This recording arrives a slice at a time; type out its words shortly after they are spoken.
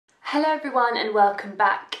Hello everyone and welcome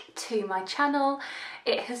back to my channel.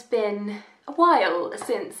 It has been a while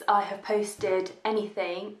since I have posted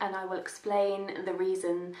anything and I will explain the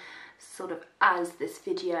reason sort of as this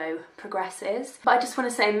video progresses. But I just want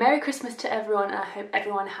to say Merry Christmas to everyone and I hope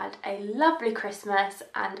everyone had a lovely Christmas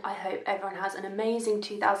and I hope everyone has an amazing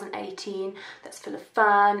 2018 that's full of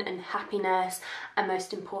fun and happiness and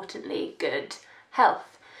most importantly good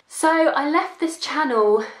health. So I left this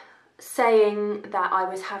channel saying that I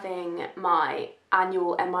was having my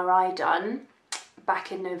annual MRI done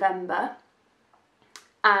back in November,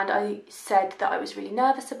 and I said that I was really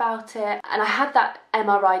nervous about it, and I had that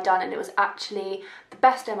MRI done and it was actually the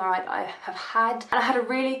best MRI that I have had, and I had a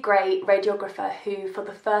really great radiographer who for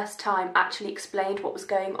the first time actually explained what was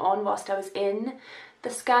going on whilst I was in the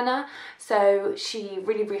scanner. So she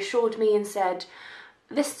really reassured me and said,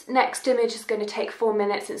 this next image is going to take 4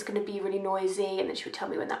 minutes and it's going to be really noisy, and then she would tell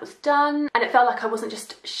me when that was done. And it felt like I wasn't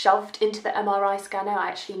just shoved into the MRI scanner, I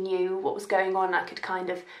actually knew what was going on. I could kind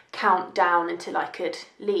of count down until I could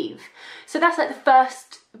leave. So that's like the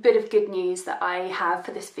first bit of good news that I have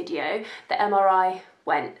for this video. The MRI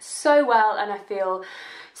went so well and I feel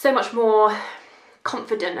so much more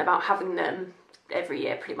confident about having them every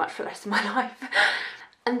year pretty much for the rest of my life.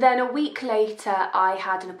 And then a week later I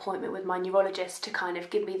had an appointment with my neurologist to kind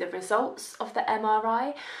of give me the results of the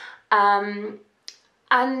MRI. And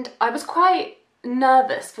I was quite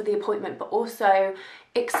nervous for the appointment but also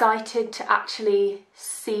excited to actually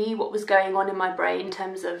see what was going on in my brain in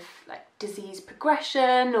terms of like disease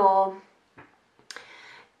progression or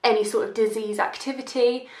any sort of disease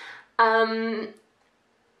activity.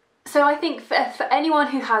 So I think for anyone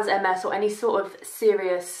who has MS or any sort of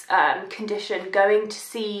serious condition, going to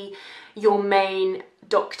see your main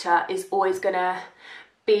doctor is always going to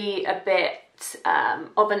be a bit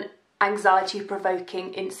of an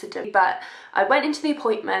anxiety-provoking incident. But I went into the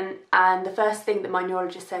appointment and the first thing that my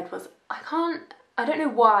neurologist said was, I don't know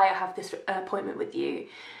why I have this appointment with you.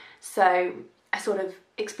 So I sort of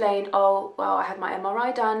explained, oh, well, I had my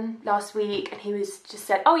MRI done last week, and he was just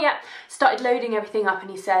said, oh yeah, started loading everything up,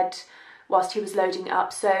 and he said, whilst he was loading it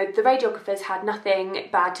up, so the radiographers had nothing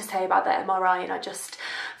bad to say about that MRI, and I just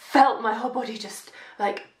felt my whole body just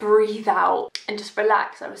like breathe out and just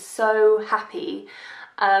relax. I was so happy.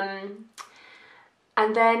 And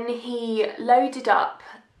then he loaded up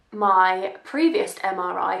my previous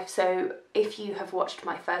MRI, so if you have watched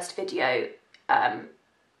my first video,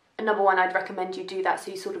 number one, I'd recommend you do that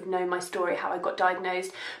so you sort of know my story, how I got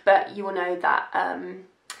diagnosed, but you will know that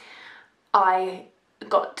I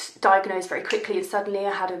got diagnosed very quickly and suddenly.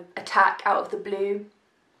 I had an attack out of the blue,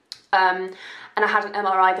 and I had an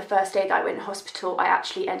MRI the first day that I went in hospital. I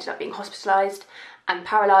actually ended up being hospitalised and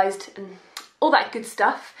paralysed and all that good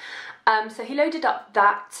stuff. So he loaded up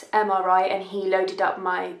that MRI and he loaded up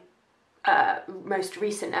my most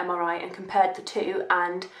recent MRI and compared the two,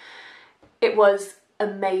 and it was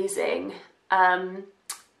amazing.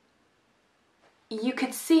 You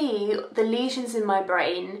could see the lesions in my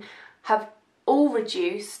brain have all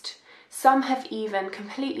reduced, some have even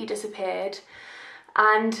completely disappeared,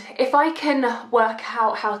 and if I can work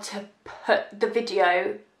out how to put the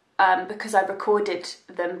video, because I recorded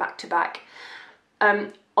them back to back,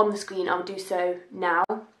 on the screen, I'll do so now.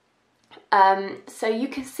 So you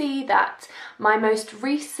can see that my most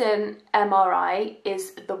recent MRI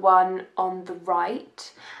is the one on the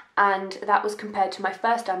right, and that was compared to my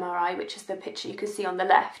first MRI, which is the picture you can see on the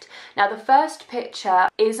left. Now the first picture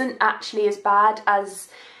isn't actually as bad as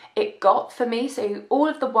it got for me, so all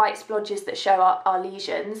of the white splodges that show up are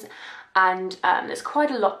lesions, and there's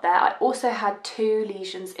quite a lot there. I also had 2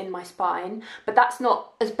 lesions in my spine, but that's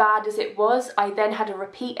not as bad as it was. I then had a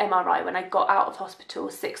repeat MRI when I got out of hospital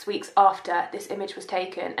 6 weeks after this image was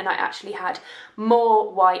taken, and I actually had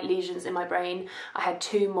more white lesions in my brain. I had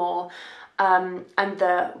 2 more, and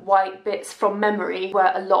the white bits from memory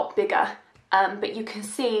were a lot bigger. But you can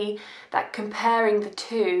see that comparing the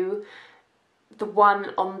two, the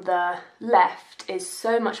one on the left is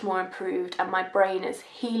so much more improved and my brain is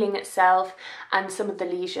healing itself and some of the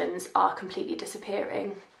lesions are completely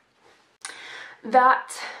disappearing.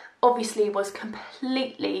 That obviously was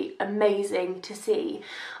completely amazing to see.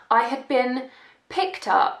 I had been picked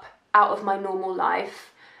up out of my normal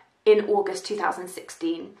life in August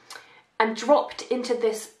 2016 and dropped into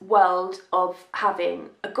this world of having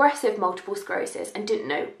aggressive multiple sclerosis and didn't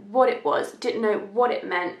know what it was, didn't know what it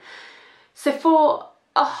meant. So for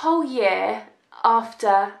a whole year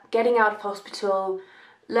after getting out of hospital,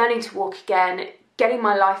 learning to walk again, getting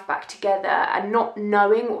my life back together and not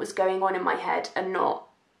knowing what was going on in my head and not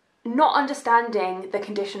understanding the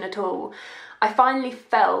condition at all, I finally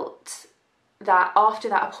felt that after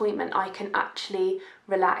that appointment I can actually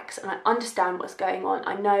relax and I understand what's going on.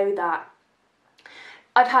 I know that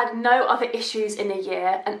I've had no other issues in a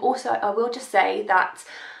year, and also I will just say that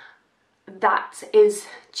that is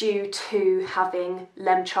due to having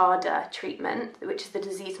Lemtrada treatment, which is the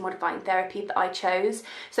disease modifying therapy that I chose.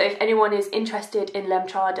 So if anyone is interested in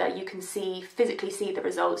Lemtrada, you can physically see the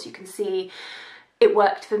results. You can see it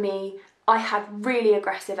worked for me. I had really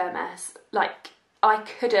aggressive MS, like I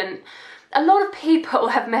couldn't. A lot of people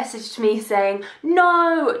have messaged me saying,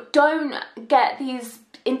 no, don't get these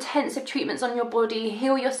intensive treatments on your body,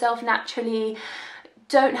 heal yourself naturally,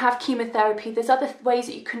 don't have chemotherapy, there's other ways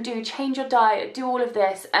that you can do, change your diet, do all of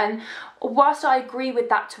this. And whilst I agree with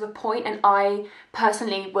that to a point, and I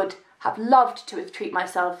personally would have loved to have treated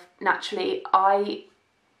myself naturally, I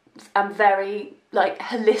am very like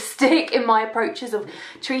holistic in my approaches of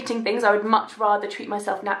treating things. I would much rather treat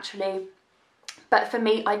myself naturally. But for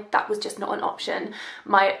me, that was just not an option.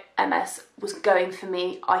 My MS was going for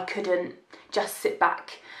me. I couldn't just sit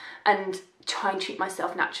back and try and treat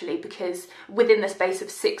myself naturally, because within the space of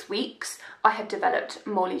 6 weeks, I had developed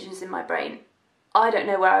more lesions in my brain. I don't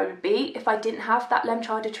know where I would be if I didn't have that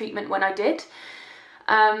Lemtrada treatment when I did.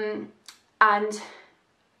 And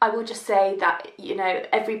I will just say that, you know,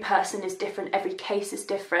 every person is different, every case is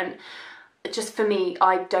different. Just for me,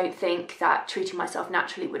 I don't think that treating myself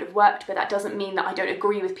naturally would have worked, but that doesn't mean that I don't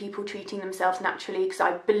agree with people treating themselves naturally, because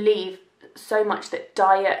I believe so much that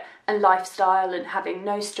diet and lifestyle and having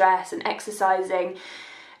no stress and exercising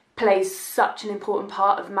plays such an important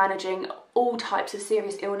part of managing all types of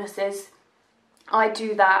serious illnesses. I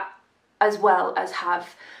do that as well as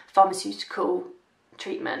have pharmaceutical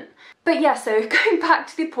treatment. But yeah, so going back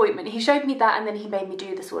to the appointment, he showed me that, and then he made me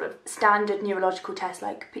do the sort of standard neurological test,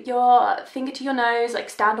 like put your finger to your nose, like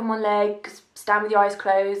stand on one leg, stand with your eyes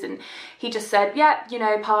closed, and he just said, yeah, you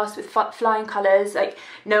know, pass with flying colours, like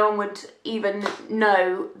no one would even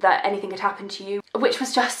know that anything had happened to you, which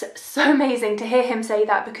was just so amazing to hear him say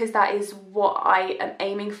that, because that is what I am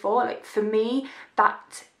aiming for. Like for me,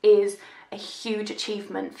 that is a huge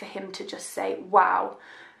achievement for him to just say, wow,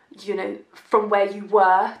 you know, from where you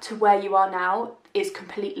were to where you are now is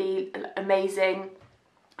completely amazing.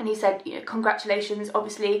 And he said, you know, congratulations,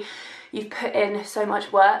 obviously you've put in so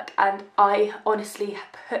much work, and I honestly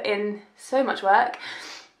put in so much work.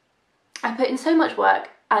 I put in so much work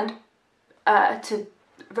and to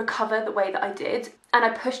recover the way that I did, and I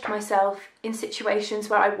pushed myself in situations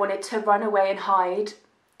where I wanted to run away and hide,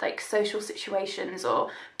 like social situations or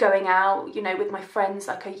going out, you know, with my friends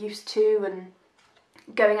like I used to, and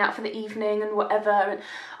going out for the evening and whatever. And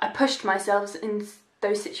I pushed myself in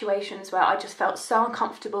those situations where I just felt so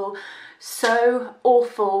uncomfortable, so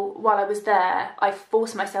awful while I was there. I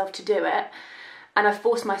forced myself to do it, and I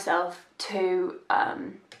forced myself to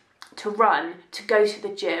run, to go to the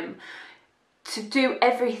gym, to do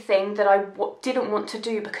everything that I didn't want to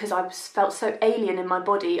do, because I felt so alien in my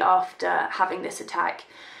body after having this attack.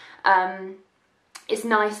 It's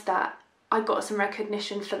nice that I got some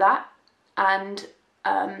recognition for that, and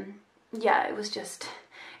yeah, it was just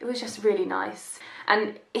really nice.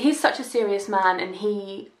 And he's such a serious man, and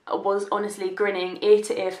he was honestly grinning ear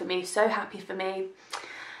to ear for me, so happy for me,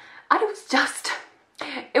 and it was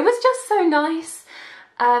just so nice.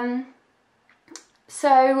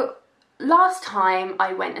 So last time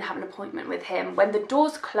I went and had an appointment with him, when the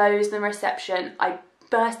doors closed in the reception, I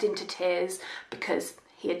burst into tears because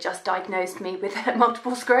he had just diagnosed me with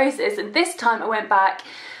multiple sclerosis. And this time I went back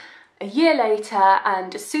a year later,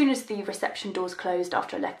 and as soon as the reception doors closed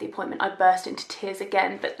after I left the appointment, I burst into tears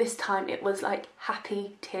again, but this time it was like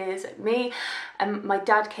happy tears. Me and my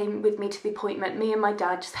dad came with me to the appointment. Me and my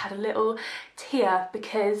dad just had a little tear,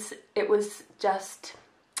 because it was just,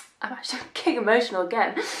 I'm actually getting emotional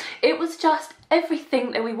again. It was just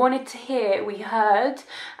everything that we wanted to hear, we heard,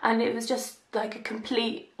 and it was just like a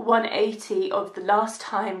complete 180 of the last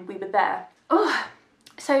time we were there. Oh.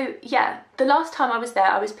 So yeah, the last time I was there,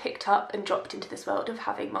 I was picked up and dropped into this world of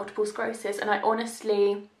having multiple sclerosis, and I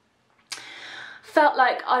honestly felt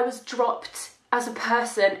like I was dropped as a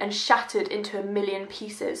person and shattered into a million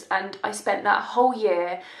pieces. And I spent that whole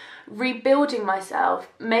year rebuilding myself,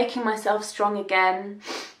 making myself strong again,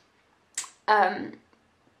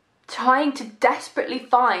 trying to desperately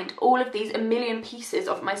find all of these a million pieces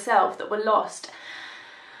of myself that were lost.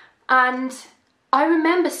 And I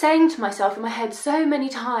remember saying to myself in my head so many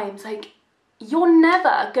times, like, you're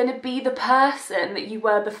never going to be the person that you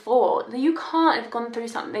were before. You can't have gone through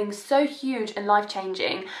something so huge and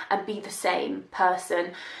life-changing and be the same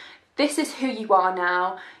person. This is who you are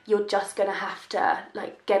now. You're just going to have to,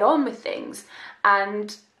 like, get on with things.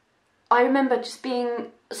 And I remember just being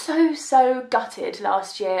so gutted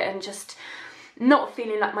last year and just not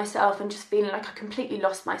feeling like myself and just feeling like I completely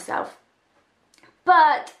lost myself.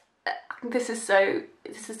 But this is so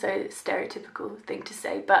stereotypical thing to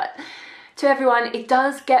say, but to everyone, it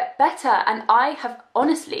does get better, and I have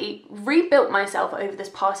honestly rebuilt myself over this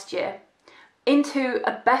past year into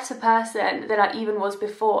a better person than I even was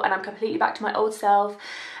before, and I'm completely back to my old self,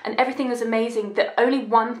 and everything was amazing. The only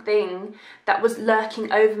one thing that was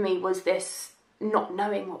lurking over me was this not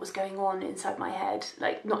knowing what was going on inside my head,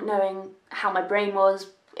 like not knowing how my brain was,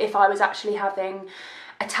 if I was actually having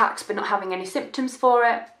attacks but not having any symptoms for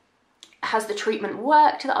it. Has the treatment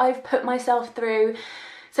worked that I've put myself through?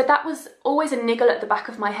 So that was always a niggle at the back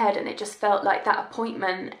of my head, and it just felt like that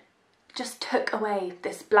appointment just took away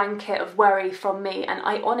this blanket of worry from me, and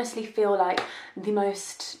I honestly feel like the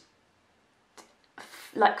most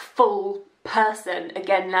like full person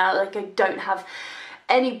again now. Like I don't have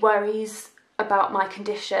any worries about my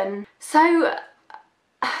condition. So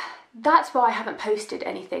that's why I haven't posted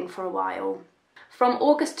anything for a while. From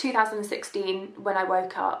August 2016, when I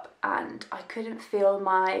woke up and I couldn't feel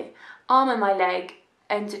my arm and my leg,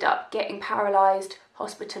 ended up getting paralysed,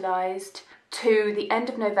 hospitalised, to the end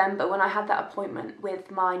of November when I had that appointment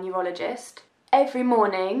with my neurologist. Every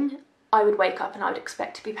morning I would wake up and I would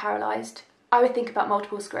expect to be paralysed. I would think about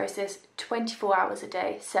multiple sclerosis 24 hours a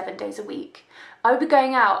day, 7 days a week. I would be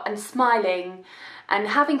going out and smiling and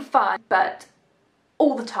having fun, but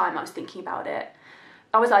all the time I was thinking about it.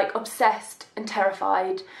 I was like obsessed and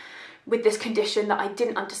terrified with this condition that I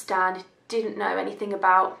didn't understand, didn't know anything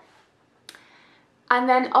about. And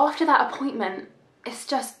then after that appointment, it's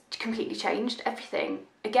just completely changed everything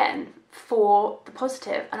again for the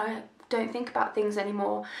positive, and I don't think about things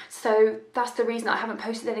anymore. So that's the reason I haven't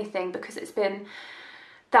posted anything, because it's been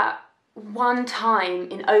that one time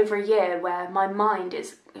in over a year where my mind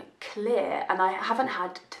is clear and I haven't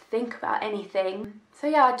had to think about anything. So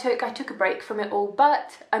yeah, I took a break from it all,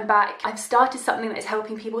 but I'm back. I've started something that is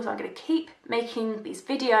helping people, so I'm going to keep making these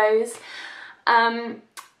videos.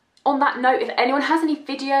 On that note, if anyone has any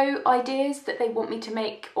video ideas that they want me to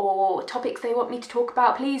make or topics they want me to talk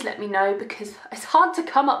about, please let me know, because it's hard to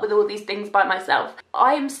come up with all these things by myself.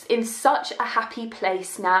 I am in such a happy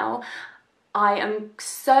place now. I am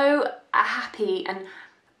so happy and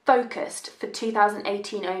focused for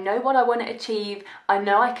 2018. I know what I want to achieve. I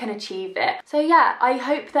know I can achieve it. So yeah, I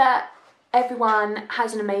hope that everyone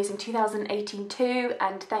has an amazing 2018 too,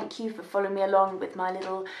 and thank you for following me along with my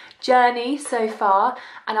little journey so far,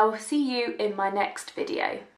 and I will see you in my next video.